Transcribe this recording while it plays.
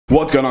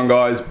What's going on,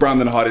 guys?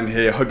 Brandon Harding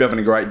here. Hope you're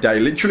having a great day.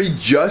 Literally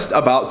just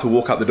about to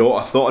walk out the door.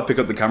 I thought I'd pick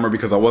up the camera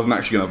because I wasn't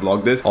actually going to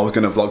vlog this. I was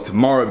going to vlog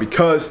tomorrow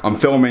because I'm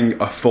filming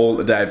a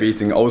full day of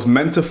eating. I was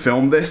meant to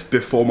film this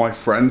before my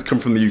friends come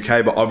from the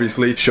UK, but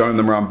obviously showing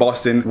them around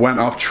Boston went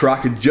off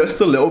track just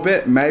a little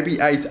bit.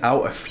 Maybe ate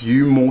out a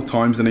few more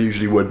times than I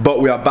usually would.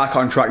 But we are back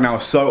on track now,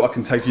 so I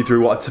can take you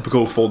through what a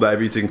typical full day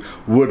of eating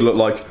would look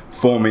like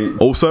for me.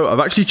 Also,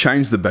 I've actually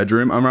changed the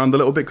bedroom around a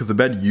little bit because the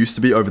bed used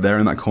to be over there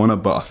in that corner,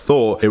 but I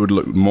thought it would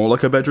look more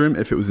like a bedroom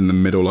if it was in the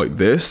middle like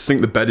this. I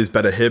think the bed is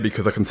better here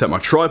because I can set my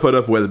tripod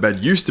up where the bed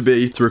used to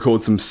be to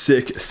record some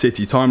sick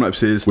city time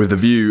lapses with a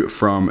view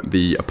from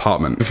the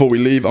apartment. Before we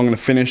leave, I'm gonna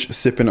finish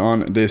sipping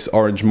on this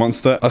orange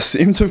monster. I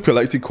seem to have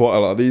collected quite a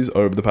lot of these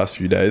over the past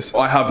few days.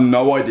 I have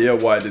no idea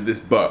why I did this,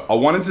 but I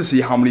wanted to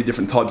see how many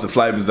different types of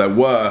flavors there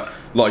were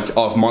like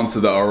of monster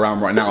that are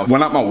around right now.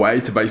 Went out my way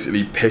to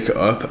basically pick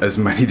up as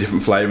many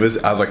different flavors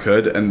as I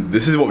could, and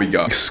this is what we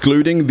got.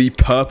 Excluding the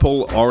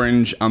purple,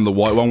 orange, and the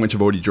white one, which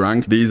I've already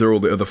drank, these are all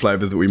the other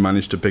flavors that we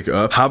managed to pick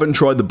up. Haven't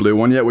tried the blue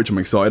one yet, which I'm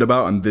excited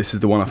about, and this is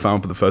the one I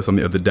found for the first time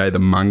the other day, the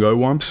mango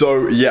one.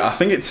 So yeah, I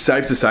think it's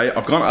safe to say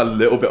I've gone a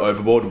little bit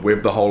overboard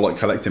with the whole like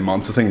collecting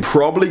monster thing.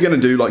 Probably gonna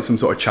do like some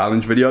sort of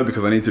challenge video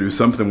because I need to do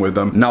something with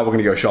them. Now we're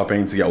gonna go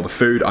shopping to get all the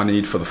food I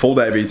need for the full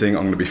day of eating.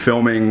 I'm gonna be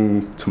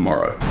filming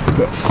tomorrow.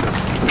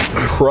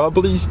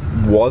 Probably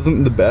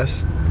wasn't the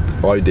best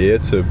idea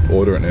to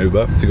order an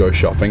Uber to go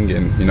shopping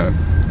in, you know,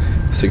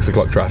 6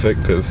 o'clock traffic,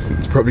 because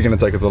it's probably going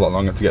to take us a lot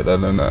longer to get there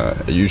than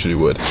it usually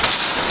would.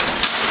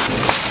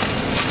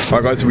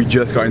 Alright guys, so we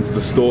just got into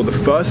the store. The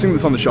first thing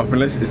that's on the shopping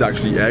list is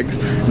actually eggs.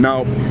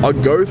 Now, I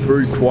go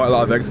through quite a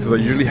lot of eggs because I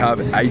usually have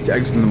 8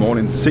 eggs in the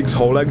morning, 6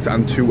 whole eggs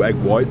and 2 egg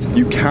whites.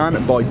 You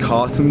can buy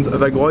cartons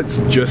of egg whites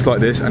just like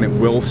this, and it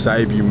will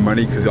save you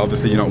money because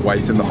obviously you're not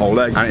wasting the whole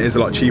egg, and it is a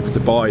lot cheaper to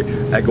buy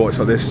egg whites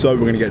like this. So we're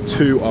going to get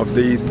 2 of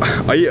these.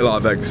 I eat a lot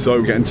of eggs, so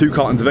we're getting 2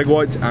 cartons of egg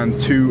whites and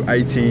 2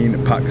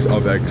 18 packs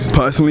of eggs.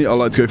 Personally, I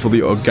like to go for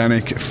the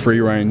organic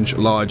free-range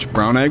large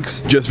brown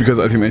eggs just because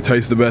I think they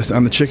taste the best,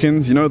 and the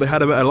chickens, you know, they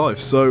had a better life.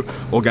 So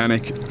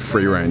organic,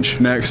 free range.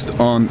 Next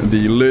on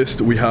the list,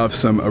 we have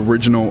some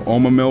original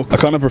almond milk. I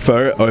kind of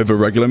prefer it over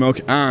regular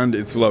milk, and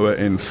it's lower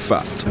in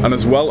fat. And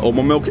as well,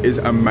 almond milk is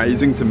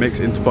amazing to mix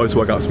into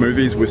post-workout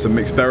smoothies with some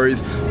mixed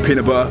berries,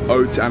 peanut butter,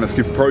 oats, and a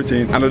scoop of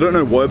protein. And I don't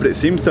know why, but it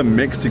seems to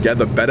mix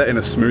together better in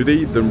a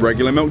smoothie than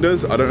regular milk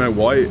does. I don't know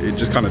why, it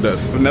just kind of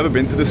does. I've never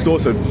been to this store,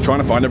 so trying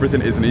to find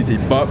everything isn't easy,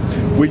 but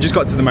we just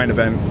got to the main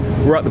event.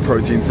 We're at the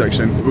protein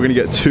section. We're gonna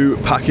get 2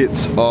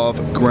 packets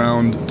of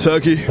ground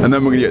turkey, and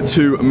then we're gonna get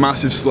 2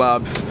 massive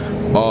slabs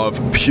of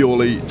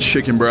purely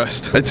chicken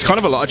breast. It's kind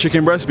of a lot of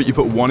chicken breast, but you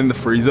put 1 in the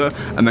freezer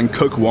and then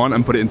cook 1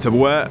 and put it in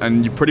Tupperware,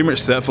 and you're pretty much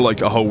set for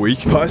like a whole week.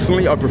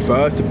 Personally, I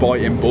prefer to buy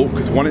in bulk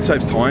because 1, it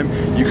saves time.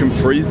 You can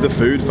freeze the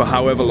food for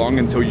however long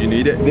until you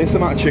need it. This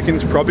amount of chicken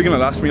is probably gonna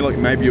last me like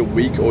maybe a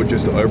week or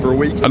just over a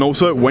week. And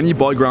also, when you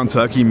buy ground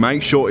turkey,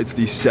 make sure it's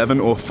the 7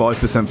 or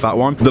 5% fat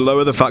one. The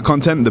lower the fat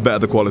content, the better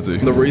the quality.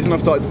 The reason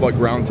I've started to buy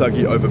ground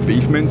turkey over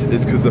beef mince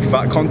is because the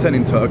fat content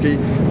in turkey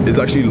is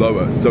actually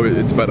lower, so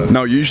it's better.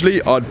 Now,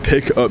 usually I'd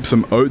pick up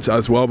some oats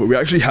as well, but we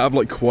actually have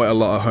like quite a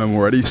lot at home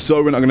already,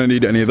 so we're not gonna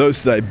need any of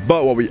those today.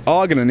 But what we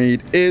are gonna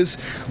need is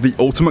the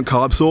ultimate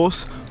carb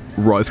source,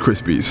 Rice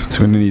Krispies.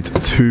 So I'm gonna need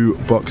 2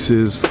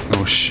 boxes.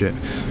 Oh shit.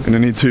 I'm gonna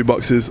need 2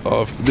 boxes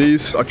of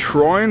these. I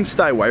try and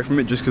stay away from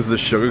it just because the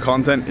sugar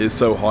content is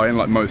so high in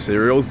like most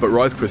cereals, but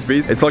Rice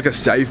Krispies, it's like a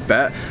safe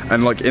bet,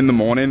 and like in the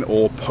morning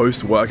or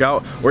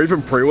post-workout or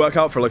even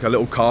pre-workout for like a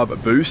little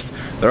carb boost,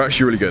 they're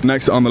actually really good.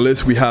 Next on the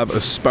list, we have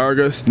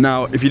asparagus.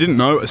 Now, if you didn't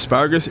know,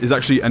 asparagus is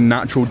actually a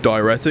natural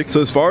diuretic. So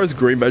as far as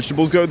green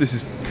vegetables go, this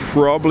is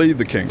probably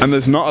the king. And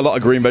there's not a lot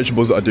of green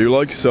vegetables that I do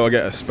like, so I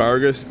get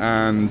asparagus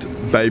and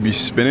baby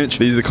spinach.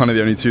 These are kind of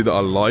the only 2 that I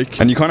like,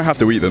 and you kind of have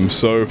to eat them,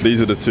 so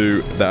these are the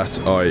 2 that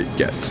I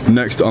get.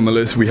 Next on the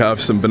list, we have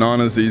some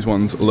bananas. These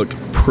ones look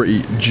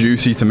pretty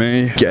juicy to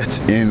me. Get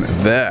in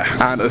there.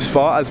 And as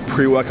far as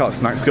pre-workout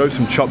snacks go,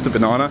 some chopped up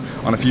banana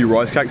on a few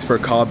rice cakes for a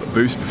carb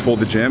boost before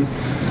the gym.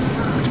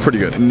 It's pretty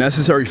good.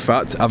 Necessary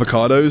fats,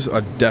 avocados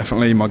are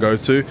definitely my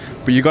go-to,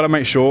 but you got to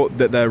make sure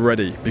that they're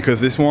ready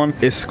because this one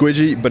is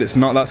squidgy, but it's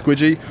not that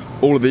squidgy.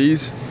 All of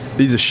these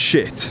are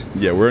shit.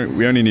 Yeah,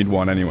 we only need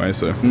 1 anyway,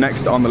 so.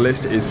 Next on the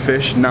list is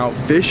fish. Now,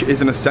 fish is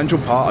an essential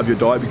part of your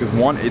diet because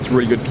 1, it's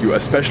really good for you,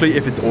 especially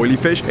if it's oily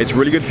fish. It's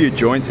really good for your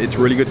joints. It's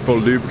really good for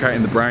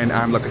lubricating the brain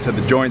and, like I said,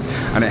 the joints,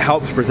 and it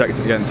helps protect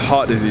against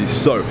heart disease.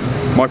 So,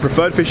 my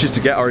preferred fishes to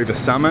get are either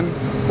salmon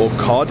or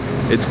cod.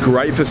 It's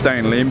great for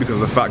staying lean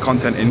because the fat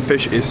content in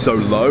fish is so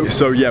low.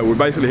 So yeah, we're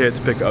basically here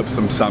to pick up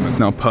some salmon.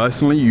 Now,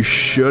 personally, you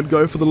should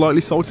go for the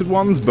lightly salted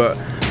ones, but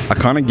I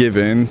kind of give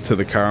in to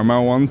the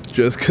caramel ones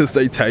just because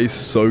they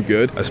taste so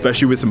good,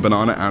 especially with some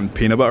banana and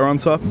peanut butter on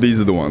top. These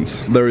are the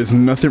ones. There is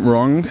nothing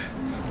wrong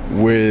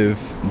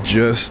with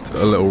just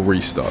a little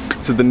restock.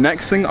 So the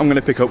next thing I'm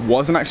gonna pick up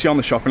wasn't actually on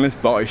the shopping list,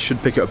 but I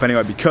should pick it up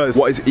anyway, because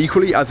what is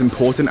equally as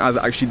important as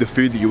actually the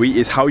food that you eat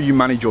is how you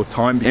manage your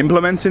time.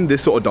 Implementing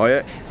this sort of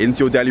diet into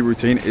your daily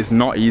routine is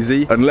not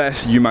easy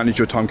unless you manage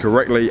your time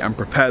correctly and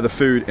prepare the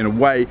food in a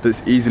way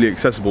that's easily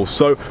accessible.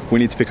 So we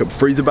need to pick up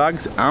freezer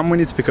bags and we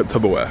need to pick up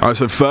Tupperware. All right,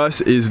 so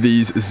first is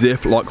these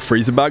Ziploc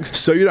freezer bags.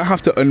 So you don't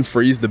have to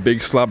unfreeze the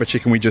big slab of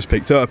chicken we just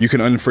picked up. You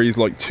can unfreeze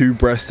like 2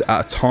 breasts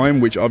at a time,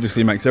 which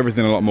obviously makes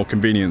everything a lot more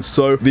convenient.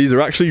 So these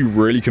are actually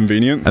really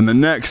convenient. And the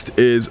next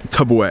is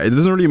Tupperware. It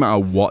doesn't really matter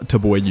what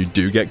Tupperware you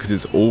do get because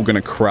it's all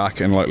gonna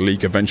crack and like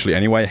leak eventually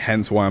anyway,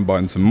 hence why I'm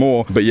buying some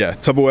more. But yeah,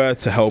 Tupperware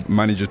to help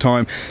manage your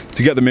time,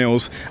 to get the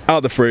meals out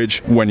of the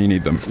fridge when you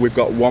need them. We've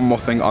got one more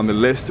thing on the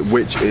list,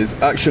 which is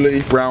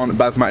actually brown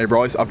basmati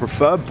rice. I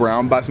prefer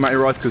brown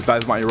basmati rice because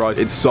basmati rice,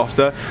 it's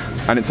softer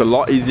and it's a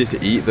lot easier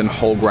to eat than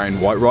whole grain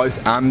white rice,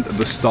 and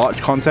the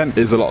starch content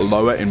is a lot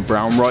lower in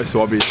brown rice,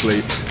 so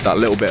obviously that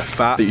little bit of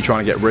fat that you're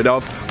trying to get rid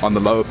of on the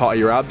lower part of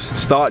your abs,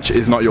 starch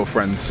is not your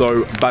friend.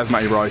 So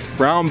basmati rice,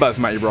 brown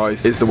basmati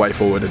rice is the way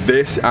forward.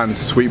 This and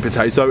sweet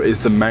potato is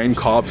the main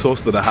carb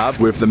source that I have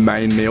with the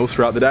main meals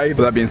throughout the day.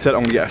 But that being said,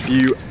 I'm gonna get a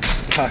few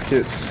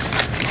packets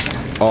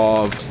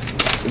of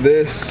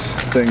this, I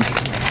think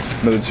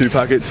another 2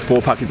 packets,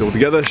 4 packets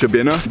altogether should be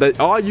enough. There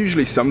are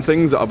usually some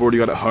things that I've already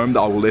got at home that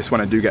I will list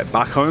when I do get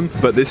back home,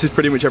 but this is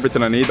pretty much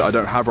everything I need that I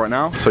don't have right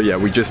now. So yeah,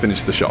 we just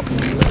finished the shop.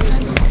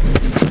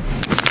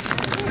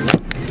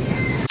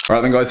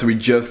 Alright then guys, so we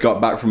just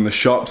got back from the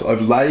shops. I've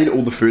laid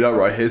all the food out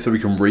right here so we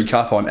can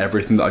recap on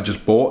everything that I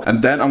just bought.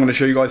 And then I'm going to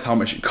show you guys how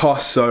much it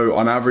costs. So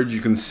on average, you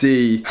can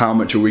see how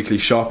much a weekly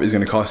shop is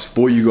going to cost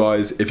for you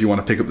guys if you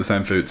want to pick up the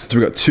same foods. So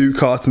we've got 2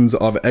 cartons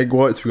of egg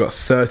whites. We've got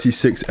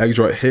 36 eggs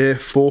right here,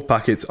 4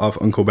 packets of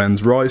Uncle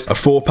Ben's rice, a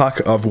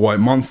 4-pack of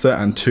White Monster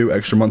and 2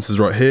 extra monsters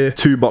right here,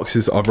 2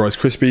 boxes of Rice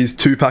Krispies,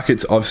 2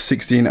 packets of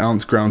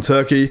 16-ounce ground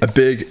turkey, a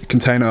big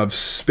container of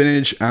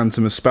spinach and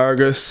some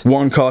asparagus,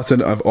 1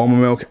 carton of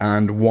almond milk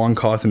and 1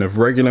 carton of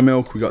regular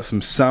milk. We got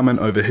some salmon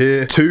over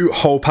here, 2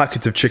 whole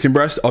packets of chicken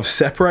breast. I've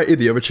separated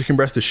the other chicken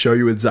breast to show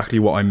you exactly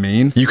what I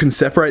mean. You can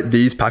separate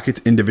these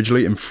packets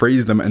individually and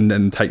freeze them and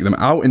then take them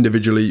out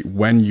individually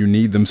when you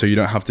need them, so you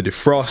don't have to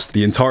defrost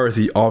the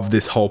entirety of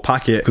this whole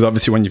packet, because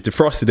obviously when you've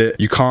defrosted it,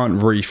 you can't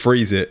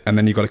refreeze it, and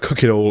then you've got to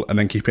cook it all and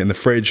then keep it in the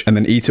fridge and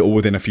then eat it all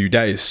within a few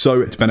days. So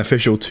it's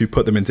beneficial to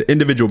put them into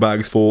individual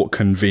bags for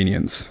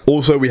convenience.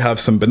 Also, we have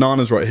some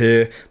bananas right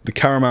here, the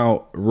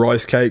caramel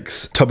rice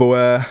cakes,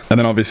 Tupperware, and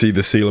then obviously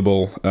the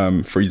sealable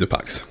freezer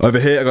packs. Over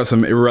here, I got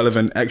some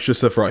irrelevant extra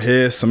stuff right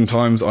here.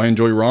 Sometimes I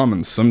enjoy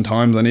ramen.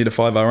 Sometimes I need a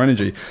 5-hour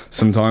energy.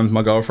 Sometimes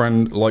my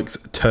girlfriend likes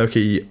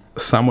turkey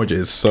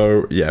sandwiches.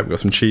 So yeah, we've got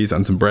some cheese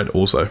and some bread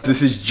also.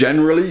 This is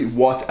generally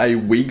what a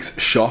week's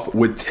shop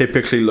would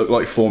typically look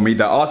like for me.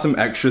 There are some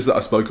extras that I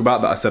spoke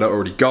about that I said I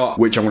already got,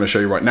 which I'm going to show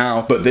you right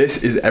now, but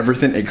this is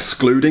everything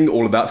excluding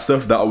all of that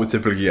stuff that I would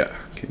typically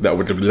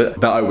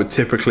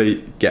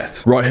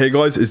get. Right here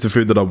guys is the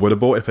food that I would have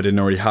bought if I didn't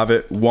already have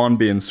it. One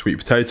being sweet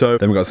potato,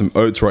 then we got some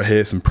oats right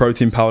here, some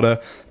protein powder,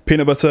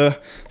 peanut butter,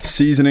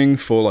 seasoning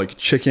for like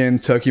chicken,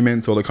 turkey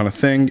mince, all that kind of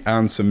thing,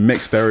 and some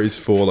mixed berries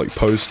for like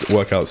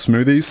post-workout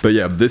smoothies. But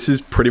yeah, this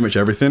is pretty much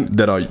everything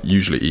that I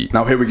usually eat.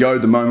 Now here we go,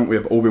 the moment we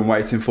have all been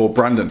waiting for.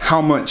 Brandon,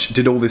 how much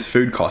did all this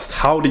food cost?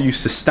 How do you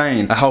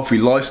sustain a healthy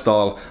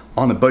lifestyle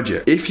on a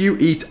budget? If you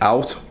eat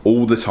out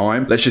all the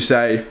time, let's just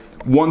say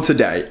once a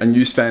day, and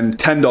you spend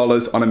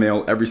 $10 on a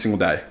meal every single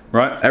day,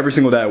 right? Every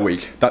single day a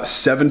week. That's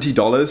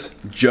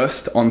 $70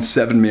 just on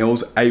 7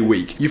 meals a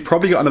week. You've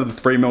probably got another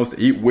 3 meals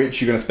to eat,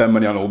 which you're gonna spend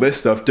money on all this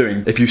stuff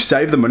doing. If you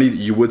save the money that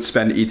you would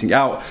spend eating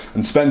out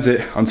and spend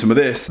it on some of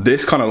this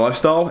kind of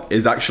lifestyle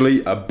is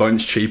actually a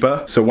bunch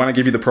cheaper. So when I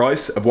give you the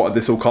price of what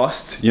this all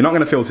costs, you're not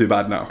gonna feel too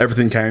bad now.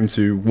 Everything came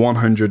to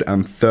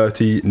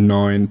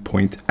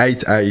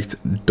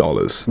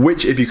 $139.88,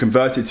 which if you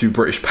convert it to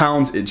British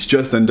pounds, it's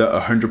just under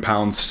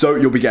 £100. So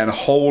you'll be getting a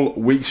whole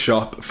week's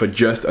shop for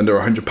just under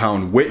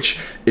 £100, which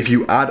if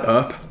you add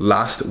up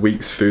last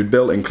week's food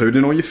bill,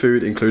 including all your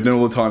food, including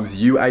all the times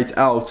you ate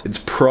out, it's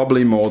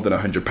probably more than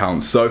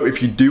 £100. So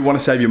if you do want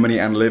to save your money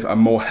and live a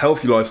more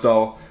healthy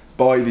lifestyle,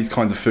 buy these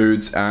kinds of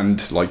foods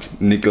and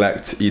like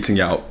neglect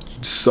eating out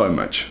so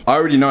much. I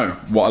already know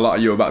what a lot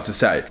of you are about to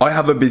say. I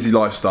have a busy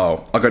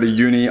lifestyle. I go to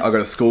uni, I go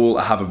to school,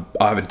 I have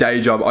a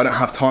day job. I don't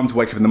have time to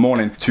wake up in the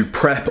morning to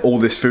prep all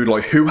this food.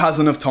 Like, who has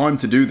enough time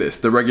to do this?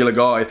 The regular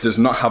guy does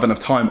not have enough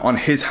time on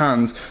his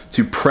hands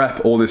to prep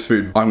all this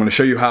food. I'm gonna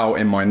show you how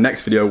in my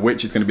next video,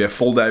 which is gonna be a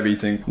full day of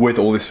eating with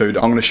all this food.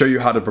 I'm gonna show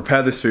you how to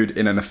prepare this food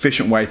in an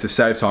efficient way to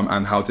save time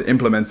and how to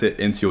implement it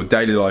into your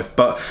daily life.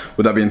 But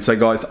with that being said,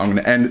 guys, I'm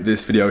gonna end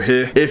this video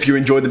here. If you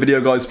enjoyed the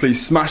video, guys,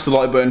 please smash the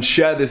like button,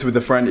 share this with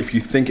a friend if you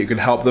think it could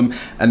help them,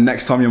 and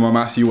next time your mom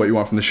asks you what you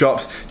want from the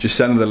shops, just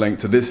send her the link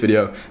to this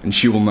video and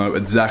she will know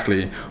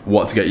exactly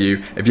what to get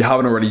you. If you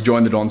haven't already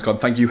joined the Don Squad,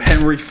 thank you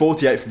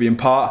Henry48 for being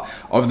part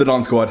of the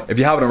Don Squad. If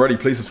you haven't already,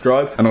 please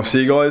subscribe, and I'll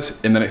see you guys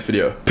in the next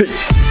video.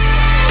 Peace.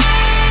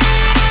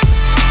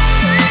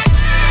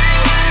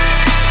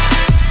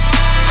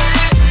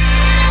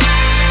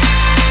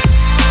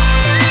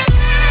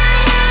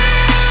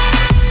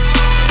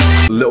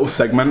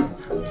 segment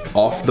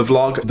off the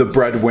vlog. The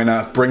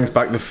breadwinner brings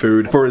back the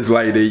food for his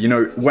lady, you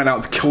know, went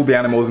out to kill the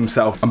animals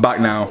himself. I'm back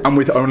now, and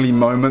with only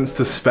moments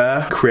to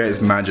spare,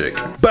 creates magic.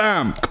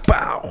 Bam!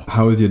 Kapow!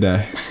 How was your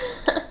day?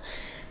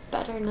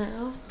 Better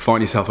now.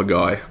 Find yourself a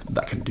guy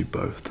that can do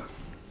both.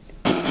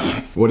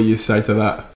 What do you say to that?